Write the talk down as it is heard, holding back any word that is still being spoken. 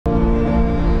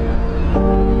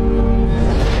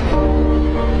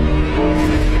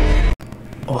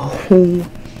Oh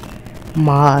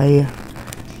my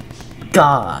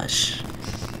gosh.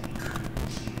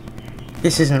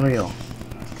 This isn't real.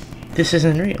 This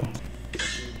isn't real.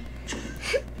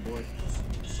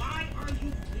 Why are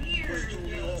you weird?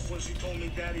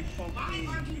 Why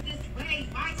are you this way?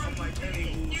 Why are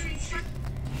you this way?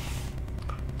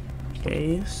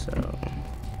 Okay, so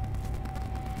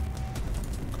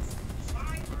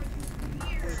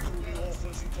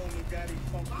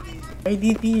I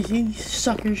think these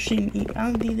suckers shouldn't eat.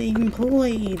 I don't think they even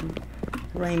played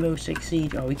Rainbow Six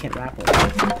Siege. Oh, we can't rap with it.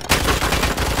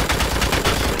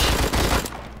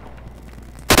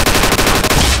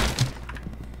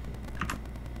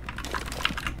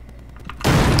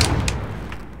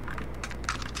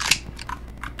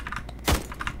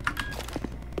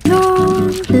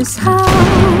 Is how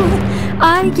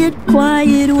I get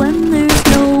quiet when there's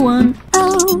no one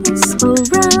else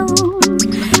around.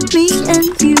 Me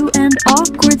and you and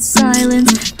awkward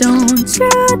silence. Don't you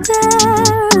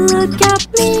dare look at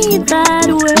me that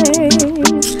way.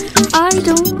 I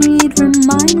don't need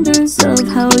reminders of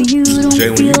how you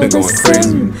don't feel the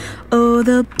same. Oh,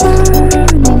 the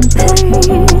burning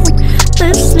pain,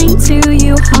 listening to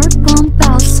you heart pump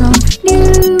out some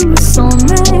new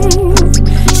soulmate.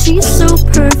 She's so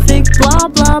perfect, blah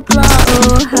blah blah.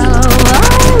 Oh, how I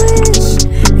wish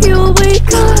you'll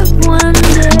wake up one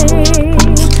day.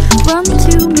 Run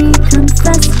to me,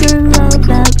 confess your love.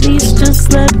 At least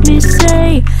just let me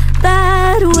say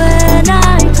that when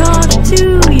I talk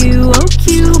to you, oh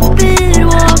Cupid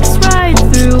walks right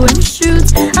through and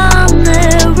shoots an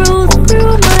arrow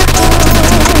through my heart.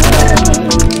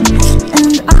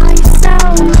 And I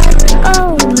sound like a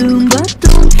loon, but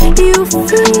don't you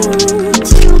feel it?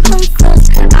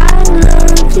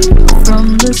 From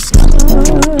the start,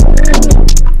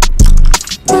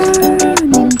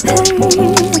 burning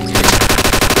pain.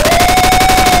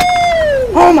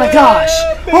 Oh my gosh!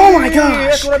 Oh my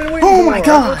gosh! Oh my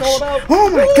gosh! Oh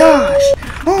my gosh!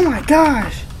 Oh my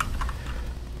gosh!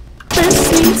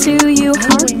 Listening to you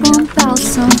heart pump out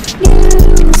some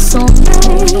new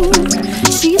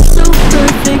soulmate. She's so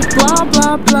perfect, blah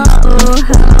blah blah. Oh,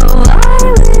 how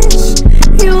I wish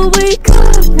you'll wake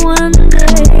up one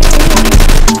day.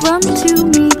 Run to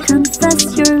me, confess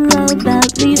your love.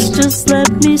 At least just let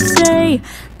me say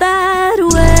that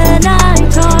when I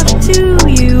talk to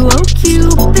you, oh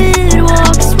Cupid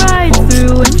walks right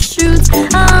through and shoots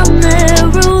an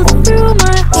arrow through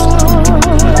my heart.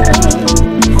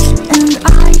 And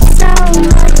I sound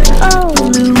like a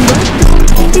loon, but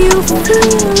don't you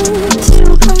feel it to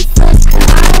confess I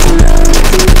love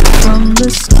you from the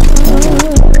start?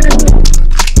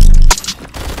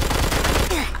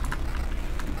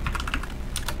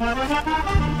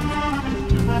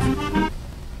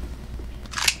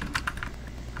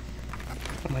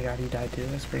 Oh my god, he died too.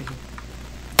 That's crazy.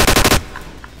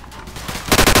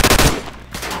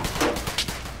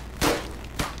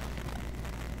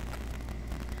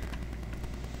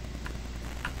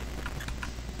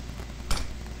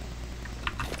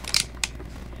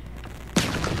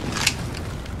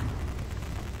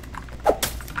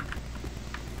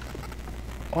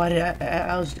 Why did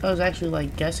I was actually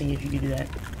like guessing if you could do that.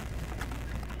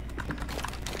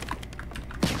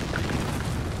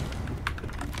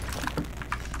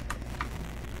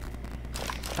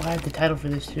 Oh, I have the title for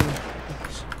this too.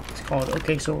 It's called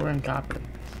Okay, so we're in copper.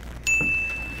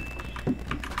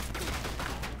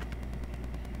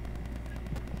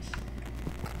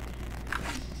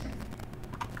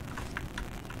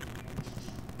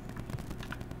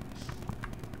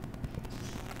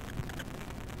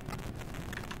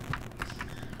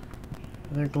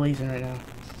 They're blazing right now.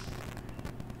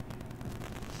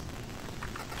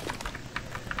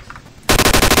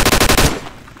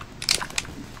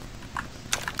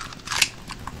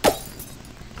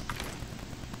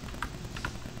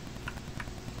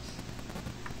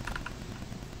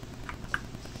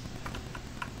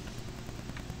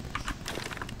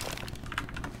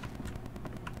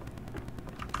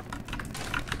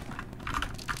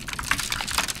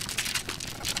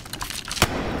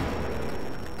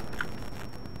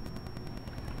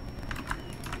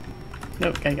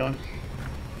 Nope, can't go in.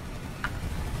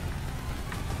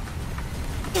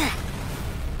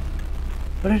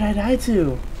 What did I die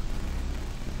to?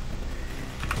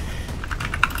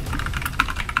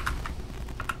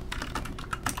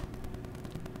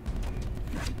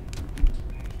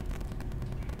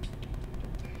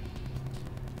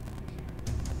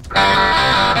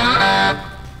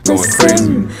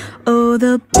 Listen, oh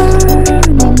the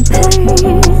burning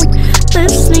pain,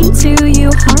 listening to you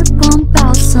heart pump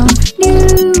out some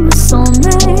new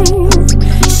soulmate.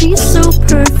 She's so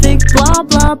perfect, blah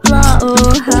blah blah.